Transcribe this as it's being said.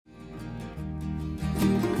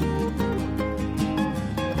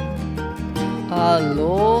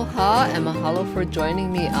Aloha and mahalo for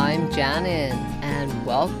joining me. I'm Janin, and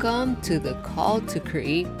welcome to the Call to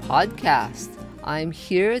Create podcast. I'm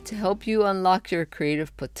here to help you unlock your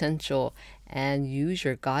creative potential and use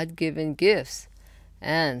your God-given gifts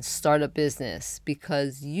and start a business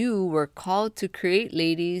because you were called to create,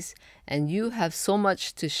 ladies, and you have so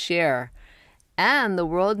much to share. And the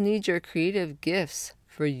world needs your creative gifts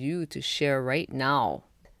for you to share right now.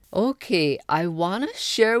 Okay, I want to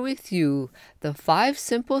share with you the 5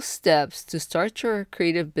 simple steps to start your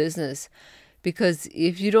creative business because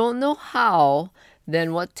if you don't know how,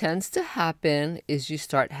 then what tends to happen is you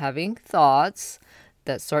start having thoughts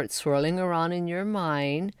that start swirling around in your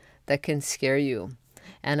mind that can scare you.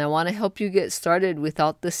 And I want to help you get started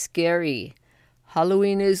without the scary.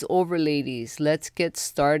 Halloween is over, ladies. Let's get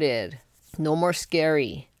started. No more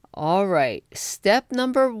scary. All right, step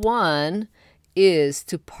number 1 is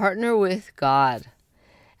to partner with God.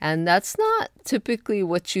 And that's not typically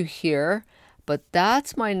what you hear, but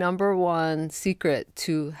that's my number 1 secret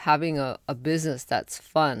to having a business that's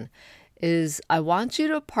fun is I want you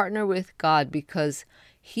to partner with God because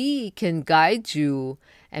He can guide you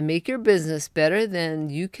and make your business better than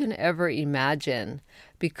you can ever imagine.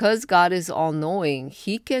 Because God is all-knowing,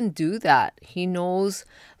 He can do that. He knows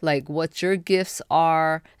what your gifts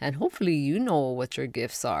are, and hopefully you know what your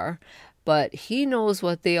gifts are. But He knows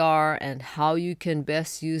what they are and how you can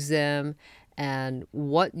best use them and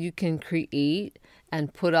what you can create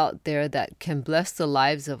and put out there that can bless the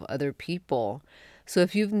lives of other people. So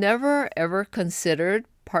if you've never ever considered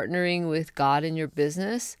partnering with God in your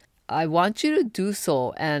business, I want you to do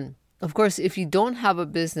so. And of course, if you don't have a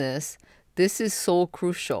business, this is so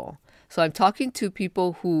crucial. So I'm talking to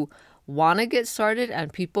people who want to get started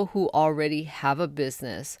and people who already have a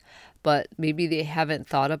business, but maybe they haven't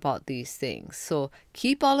thought about these things. So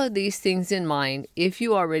keep all of these things in mind if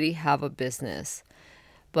you already have a business.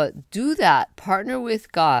 But do that, partner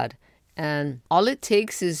with God. And all it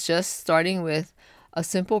takes is just starting with a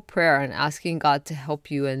simple prayer and asking God to help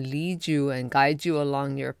you and lead you and guide you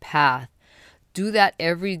along your path. Do that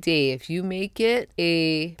every day. If you make it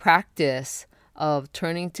a practice of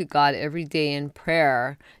turning to God every day in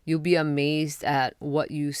prayer, you'll be amazed at what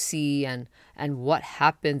you see and what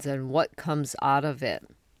happens and what comes out of it.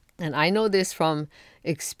 And I know this from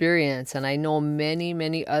experience, and I know many,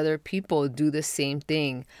 many other people do the same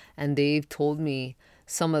thing, and they've told me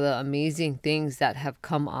some of the amazing things that have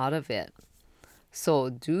come out of it. So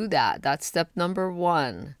do that. That's step number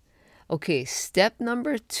 1. Okay, step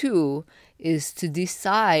number 2 is to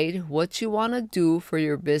decide what you want to do for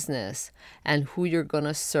your business and who you're going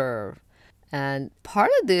to serve. And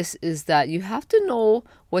part of this is that you have to know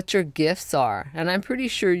what your gifts are. And I'm pretty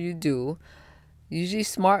sure you do. Usually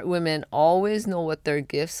smart women always know what their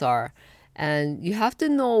gifts are. And you have to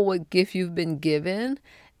know what gift you've been given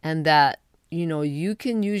and that, you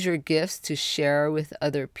can use your gifts to share with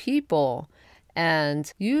other people.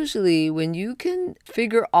 And usually when you can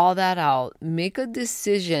figure all that out, make a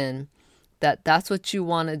decision that that's what you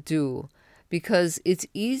want to do, because it's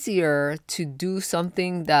easier to do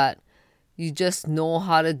something that you just know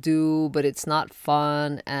how to do, but it's not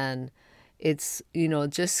fun and it's,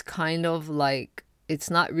 just kind of like it's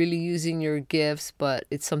not really using your gifts, but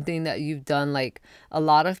it's something that you've done. Like a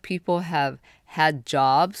lot of people have had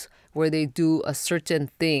jobs where they do a certain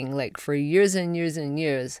thing like for years and years and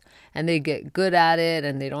years, and they get good at it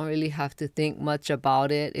and they don't really have to think much about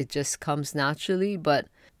it. It just comes naturally, but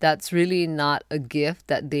that's really not a gift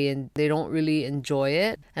that they don't really enjoy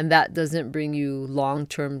it, and that doesn't bring you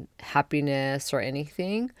long-term happiness or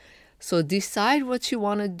anything. So decide what you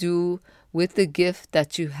want to do with the gift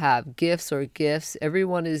that you have. Gifts or gifts,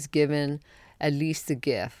 everyone is given at least a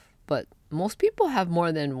gift, but most people have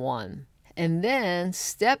more than one. And then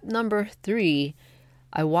step number 3,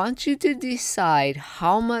 I want you to decide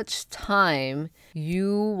how much time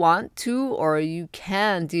you want to or you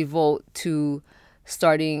can devote to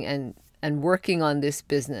starting and working on this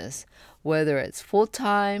business, whether it's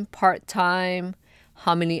full-time, part-time,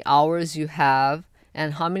 how many hours you have,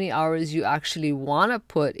 and how many hours you actually want to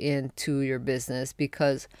put into your business.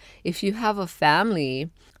 Because if you have a family,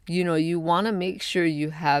 you want to make sure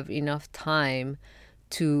you have enough time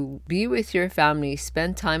to be with your family,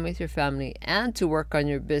 spend time with your family, and to work on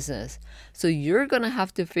your business. So you're going to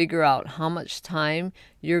have to figure out how much time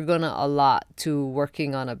you're going to allot to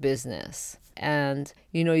working on a business. And,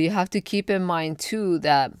 you have to keep in mind too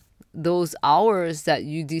that those hours that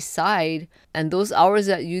you decide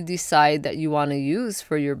that you want to use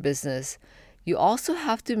for your business, you also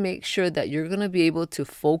have to make sure that you're going to be able to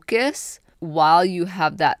focus while you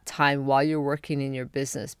have that time, while you're working in your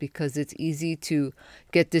business, because it's easy to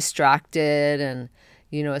get distracted. And,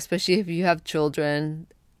 especially if you have children,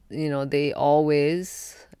 they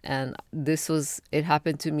always, and it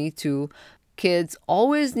happened to me too. Kids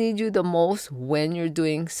always need you the most when you're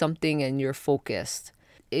doing something and you're focused.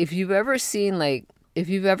 If you've ever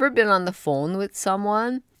been on the phone with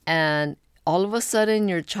someone and all of a sudden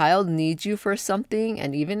your child needs you for something,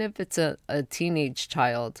 and even if it's a teenage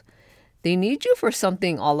child, they need you for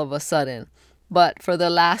something all of a sudden. But for the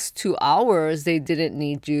last 2 hours, they didn't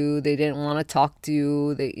need you. They didn't want to talk to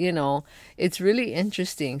you. It's really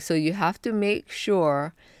interesting. So you have to make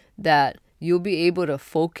sure that you'll be able to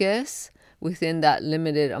focus within that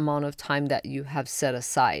limited amount of time that you have set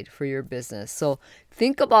aside for your business. So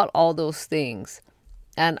think about all those things.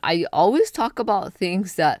 And I always talk about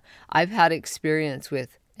things that I've had experience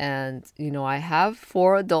with. And, I have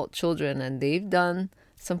 4 adult children, and they've done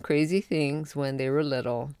some crazy things when they were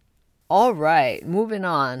little. All right, moving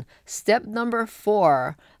on. Step number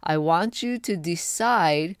 4, I want you to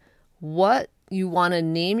decide what you want to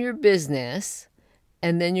name your business,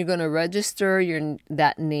 and then you're going to register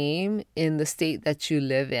that name in the state that you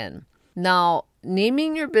live in. Now,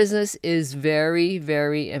 naming your business is very,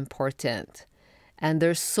 very important, and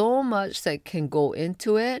there's so much that can go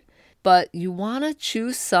into it, but you want to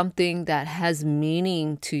choose something that has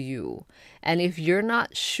meaning to you. And if you're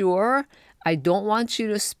not sure, I don't want you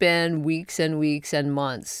to spend weeks and weeks and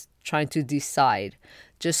months trying to decide.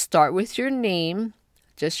 Just start with your name.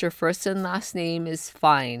 Just your first and last name is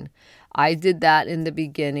fine. I did that in the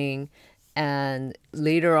beginning, and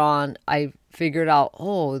later on I figured out,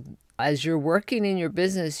 as you're working in your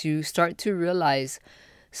business, you start to realize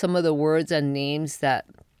some of the words and names that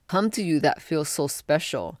come to you that feel so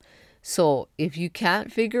special. So if you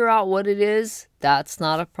can't figure out what it is, that's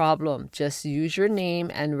not a problem. Just use your name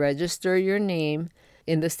and register your name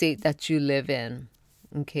in the state that you live in.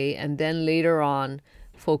 Okay, and then later on,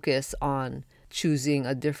 focus on choosing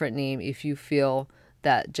a different name if you feel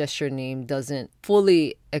that just your name doesn't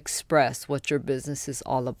fully express what your business is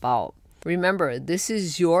all about. Remember, this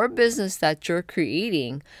is your business that you're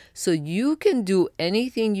creating, so you can do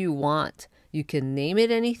anything you want. You can name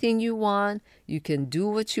it anything you want. You can do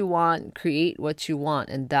what you want, create what you want.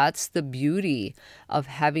 And that's the beauty of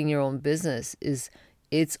having your own business, is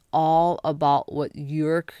it's all about what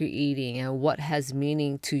you're creating and what has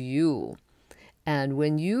meaning to you. And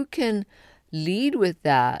when you can lead with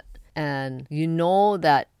that, and you know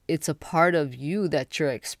that it's a part of you that you're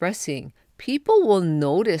expressing, people will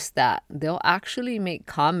notice that. They'll actually make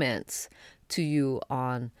comments to you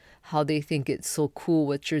on how they think it's so cool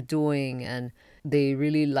what you're doing, and they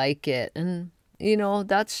really like it. And,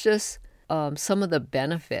 that's just some of the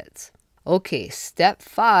benefits. Okay, step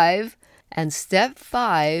 5. And step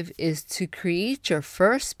 5 is to create your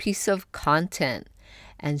first piece of content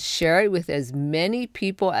and share it with as many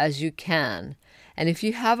people as you can. And if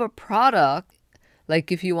you have a product,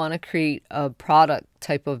 like if you want to create a product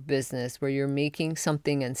type of business where you're making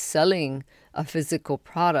something and selling a physical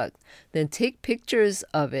product, then take pictures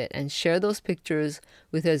of it and share those pictures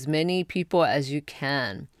with as many people as you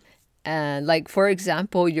can. And like, for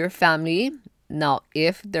example, your family, now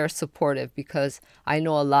if they're supportive, because I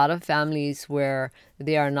know a lot of families where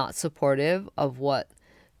they are not supportive of what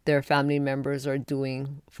their family members are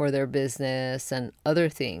doing for their business and other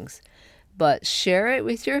things. But share it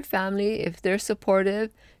with your family if they're supportive.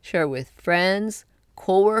 Share it with friends,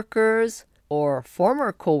 coworkers, or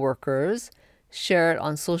former coworkers. Share it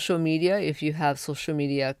on social media if you have social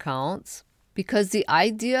media accounts. Because the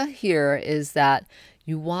idea here is that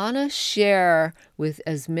you want to share with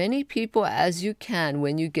as many people as you can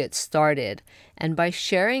when you get started. And by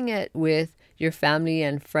sharing it with your family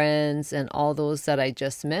and friends and all those that I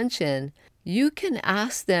just mentioned, you can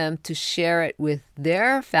ask them to share it with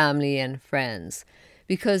their family and friends,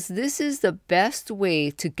 because this is the best way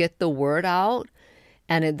to get the word out,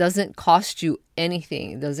 and it doesn't cost you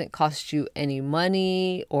anything. It doesn't cost you any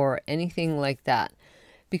money or anything like that.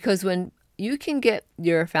 Because when you can get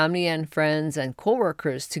your family and friends and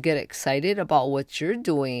coworkers to get excited about what you're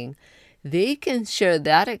doing, they can share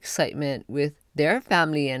that excitement with their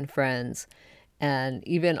family and friends, and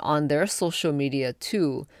even on their social media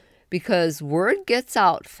too. Because word gets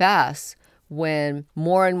out fast when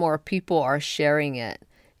more and more people are sharing it.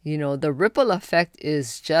 The ripple effect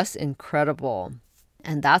is just incredible.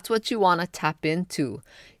 And that's what you want to tap into.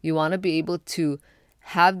 You want to be able to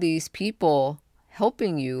have these people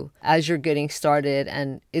helping you as you're getting started.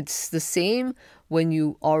 And it's the same when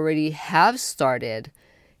you already have started.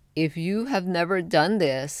 If you have never done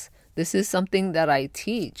this, this is something that I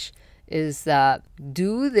teach, is that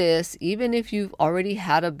do this even if you've already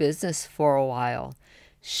had a business for a while.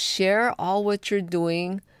 Share all what you're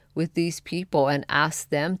doing with these people and ask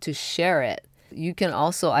them to share it. You can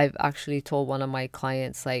also, I've actually told one of my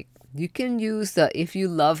clients, like, you can use the "if you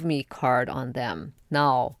love me" card on them.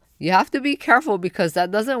 Now, you have to be careful because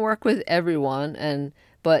that doesn't work with everyone.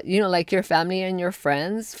 But like your family and your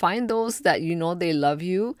friends, find those that they love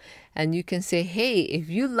you, and you can say, "Hey, if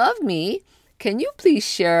you love me, can you please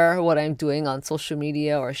share what I'm doing on social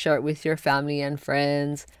media or share it with your family and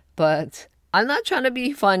friends?" But I'm not trying to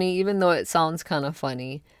be funny, even though it sounds kind of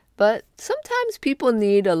funny. But sometimes people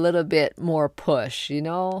need a little bit more push, you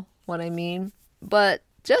know what I mean? But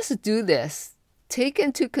just do this. Take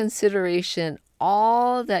into consideration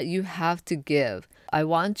all that you have to give. I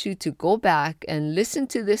want you to go back and listen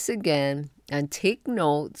to this again and take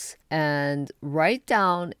notes and write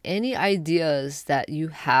down any ideas that you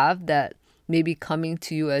have that may be coming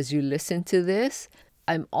to you as you listen to this.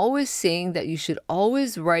 I'm always saying that you should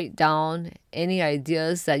always write down any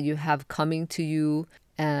ideas that you have coming to you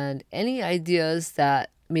and any ideas that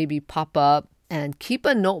maybe pop up, and keep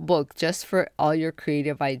a notebook just for all your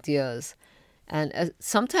creative ideas. And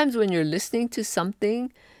sometimes when you're listening to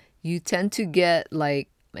something, you tend to get like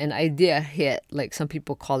an idea hit, like some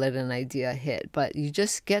people call it an idea hit, but you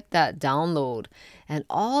just get that download. And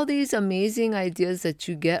all these amazing ideas that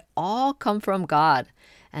you get all come from God.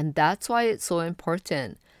 And that's why it's so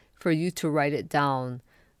important for you to write it down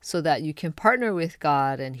so that you can partner with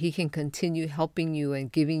God and He can continue helping you and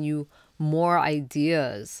giving you more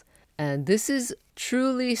ideas. And this is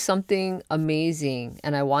truly something amazing,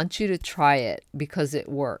 and I want you to try it because it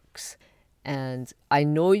works. And I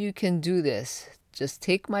know you can do this. Just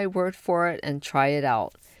take my word for it and try it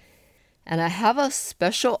out. And I have a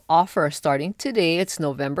special offer starting today. It's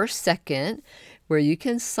November 2nd, where you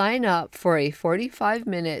can sign up for a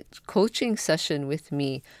 45-minute coaching session with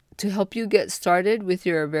me to help you get started with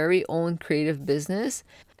your very own creative business.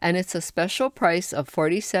 And it's a special price of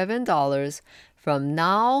 $47 from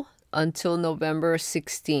now until November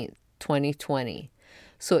 16th, 2020.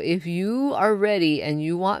 So if you are ready and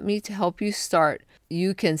you want me to help you start,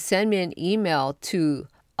 you can send me an email to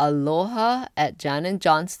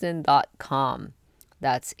aloha@janenjohnston.com.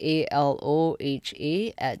 That's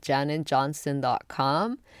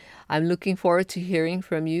ALOHA@janenjohnston.com. I'm looking forward to hearing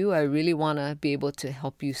from you. I really want to be able to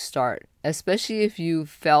help you start, especially if you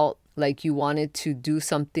felt like you wanted to do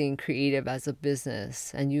something creative as a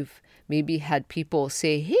business and you've maybe had people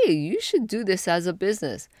say, "Hey, you should do this as a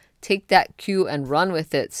business." Take that cue and run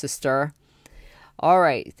with it, sister. All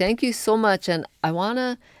right. Thank you so much. And I want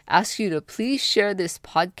to ask you to please share this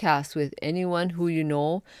podcast with anyone who you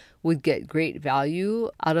know would get great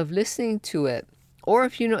value out of listening to it. Or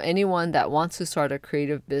if you know anyone that wants to start a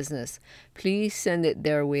creative business, please send it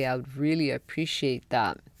their way. I would really appreciate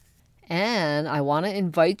that. And I want to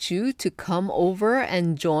invite you to come over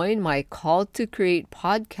and join my Call to Create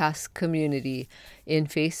podcast community in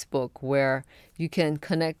Facebook, where you can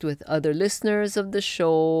connect with other listeners of the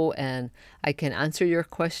show and I can answer your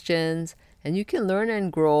questions and you can learn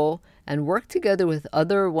and grow and work together with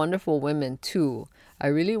other wonderful women too. I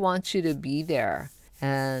really want you to be there.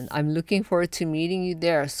 And I'm looking forward to meeting you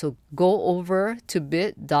there. So go over to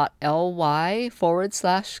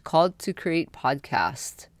bit.ly/Call to Create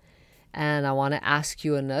podcast. And I want to ask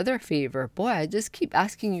you another favor. Boy, I just keep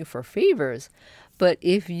asking you for favors. But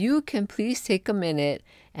if you can please take a minute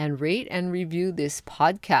and rate and review this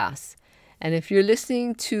podcast. And if you're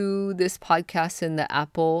listening to this podcast in the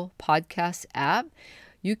Apple Podcast app,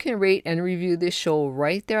 you can rate and review this show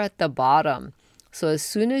right there at the bottom. So as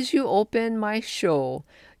soon as you open my show,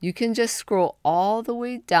 you can just scroll all the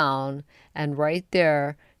way down and right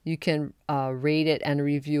there, you can rate it and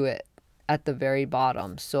review it at the very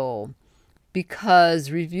bottom. So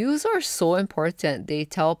because reviews are so important, they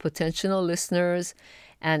tell potential listeners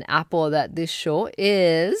and Apple that this show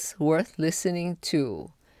is worth listening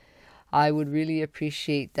to. I would really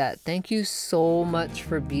appreciate that. Thank you so much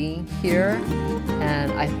for being here,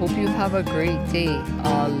 and I hope you have a great day.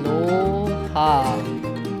 Aloha.